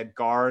at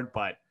guard,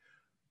 but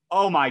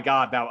oh my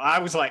God,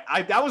 that was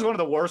one of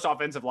the worst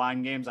offensive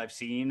line games I've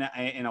seen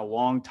in a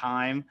long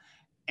time.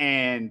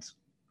 And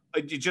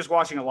just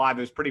watching it live,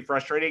 it was pretty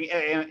frustrating.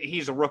 And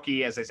he's a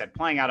rookie, as I said,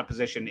 playing out of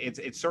position.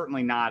 It's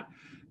certainly not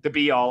the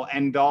be all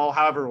end all.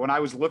 However, when I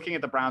was looking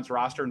at the Browns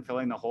roster and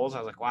filling the holes, I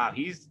was like, wow,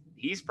 he's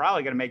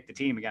probably going to make the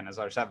team again as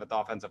our 7th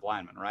offensive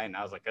lineman. Right. And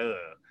I was like,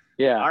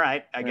 yeah, all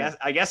right. I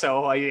guess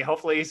so.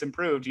 Hopefully he's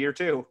improved year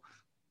 2.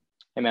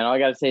 Hey man, all I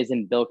got to say is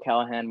in Bill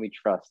Callahan, we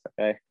trust.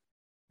 Okay.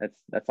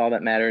 That's all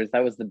that matters.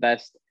 That was the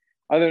best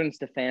other than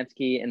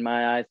Stefanski in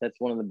my eyes. That's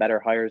one of the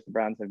better hires the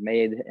Browns have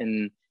made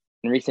in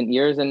recent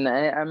years. And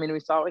I mean, we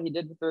saw what he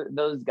did with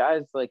those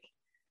guys, like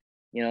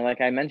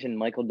I mentioned,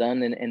 Michael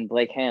Dunn and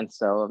Blake Hance.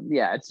 So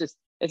yeah,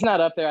 it's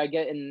not up there. I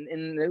get,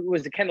 and it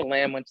was Kendall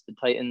Lamb went to the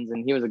Titans,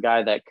 and he was a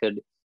guy that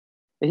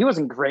he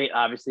wasn't great,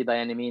 obviously, by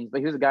any means, but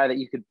he was a guy that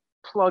you could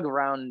plug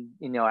around,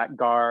 at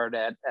guard,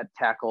 at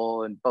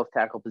tackle, and both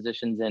tackle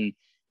positions, and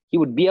he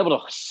would be able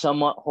to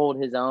somewhat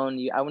hold his own.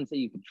 I wouldn't say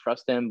you could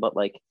trust him, but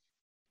like,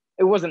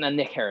 it wasn't a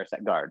Nick Harris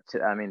at guard to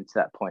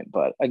that point.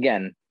 But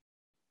again,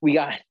 we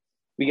got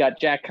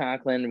Jack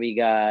Conklin, we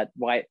got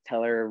Wyatt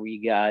Teller,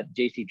 we got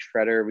J.C.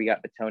 Treader, we got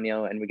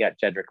Bitonio, and we got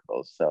Jedrick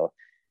Wills. So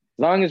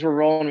as long as we're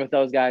rolling with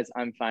those guys,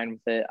 I'm fine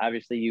with it.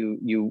 Obviously,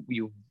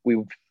 we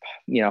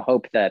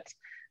hope that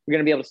we're going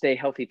to be able to stay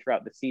healthy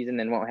throughout the season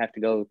and won't have to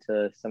go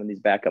to some of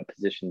these backup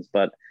positions.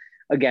 But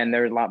again,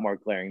 there's a lot more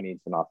glaring needs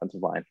in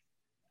offensive line.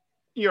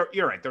 You're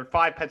right. There are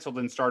 5 penciled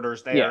in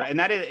starters there, Yeah. and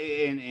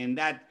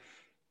that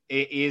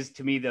is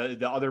to me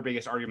the other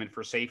biggest argument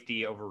for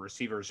safety over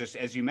receivers. Just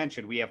as you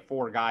mentioned, we have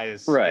 4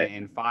 guys, right,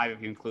 and 5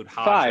 if you include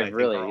Hodge, 5 that I think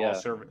really, are yeah,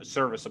 all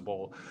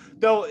serviceable.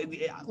 Though,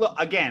 look,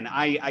 again,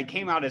 I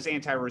came out as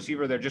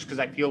anti-receiver there just because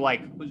I feel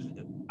like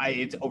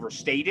it's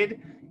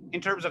overstated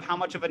in terms of how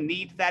much of a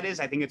need that is.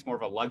 I think it's more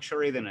of a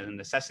luxury than a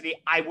necessity.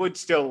 I would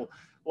still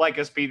like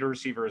a speed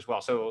receiver as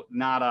well, so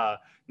not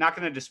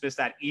going to dismiss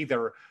that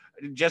either.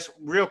 Just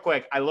real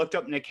quick, I looked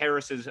up Nick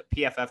Harris's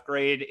PFF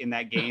grade in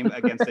that game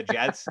against the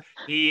Jets.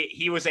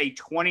 He was a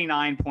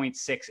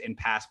 29.6 in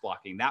pass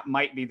blocking. That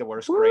might be the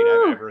worst grade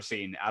I've ever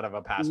seen out of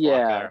a pass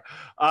blocker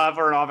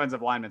for an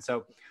offensive lineman.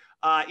 So,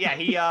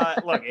 he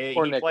look,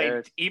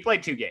 he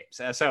played 2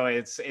 games, so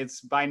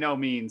it's by no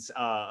means.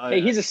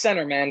 Hey, he's a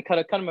center, man.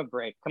 Cut him a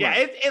break. Come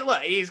on.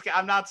 Look,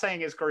 I'm not saying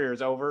his career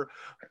is over,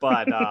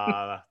 but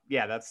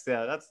that's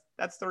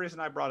the reason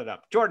I brought it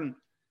up, Jordan.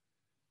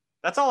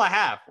 That's all I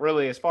have,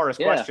 really, as far as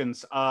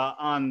questions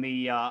on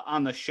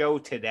the show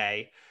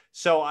today.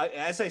 So,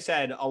 as I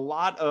said, a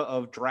lot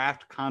of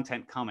draft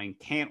content coming.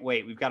 Can't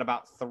wait. We've got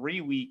about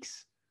 3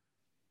 weeks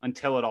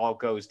until it all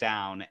goes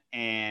down.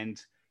 And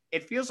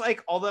it feels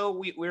like, although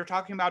we were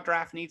talking about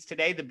draft needs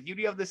today, the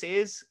beauty of this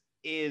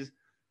is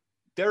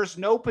there's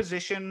no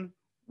position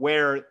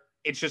where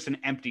it's just an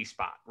empty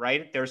spot,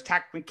 right? There's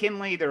Takk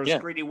McKinley, there's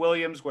Greedy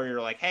Williams, where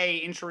you're like, hey,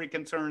 injury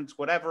concerns,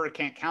 whatever,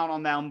 can't count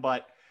on them,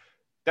 but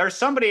there's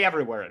somebody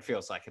everywhere, it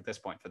feels like, at this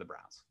point for the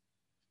Browns.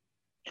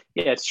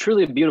 Yeah, it's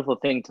truly a beautiful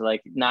thing to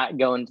like not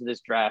go into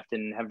this draft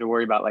and have to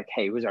worry about like,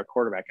 hey, who's our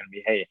quarterback going to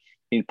be? Hey,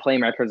 we need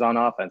playmakers on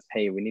offense.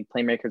 Hey, we need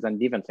playmakers on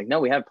defense. Like,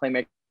 no, we have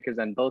playmakers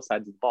on both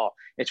sides of the ball.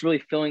 It's really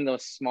filling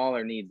those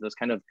smaller needs, those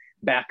kind of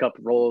backup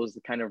roles,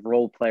 the kind of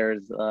role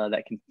players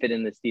that can fit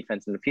in this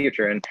defense in the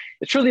future. And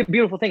it's truly a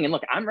beautiful thing. And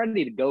look, I'm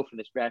ready to go for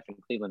this draft in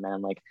Cleveland,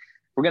 man. Like,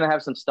 we're going to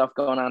have some stuff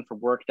going on for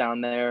work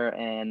down there.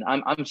 And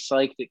I'm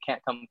psyched. It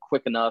can't come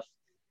quick enough.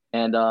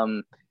 And,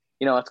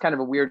 it's kind of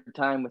a weird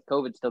time with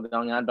COVID still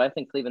going on, but I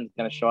think Cleveland's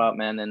going to show out,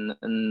 man.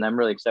 And I'm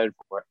really excited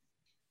for it.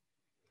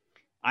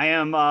 I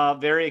am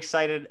very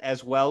excited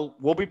as well.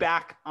 We'll be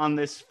back on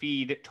this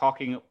feed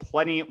talking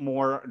plenty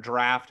more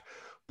draft,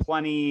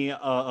 plenty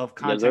of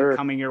content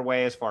coming your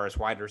way as far as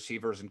wide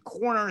receivers and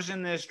corners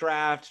in this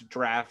draft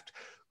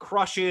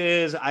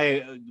crushes.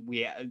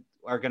 We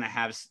are going to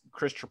have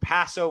Chris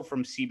Trapasso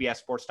from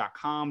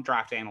CBSSports.com,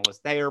 draft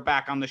analyst there,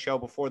 back on the show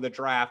before the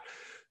draft.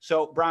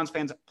 So, Browns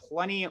fans,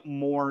 plenty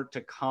more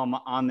to come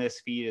on this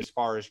feed as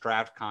far as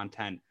draft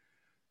content.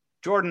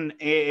 Jordan,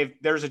 if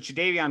there's a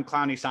Jadeveon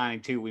Clowney signing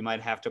too, we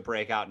might have to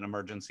break out an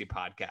emergency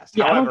podcast.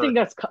 Yeah, however,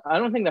 I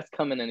don't think that's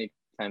coming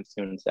anytime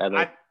soon,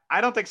 sadly.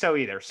 I don't think so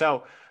either.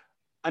 So,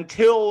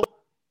 until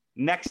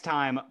next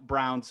time,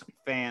 Browns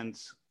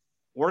fans,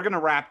 we're going to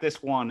wrap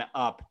this one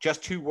up.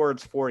 Just 2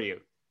 words for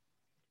you.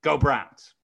 Go Browns.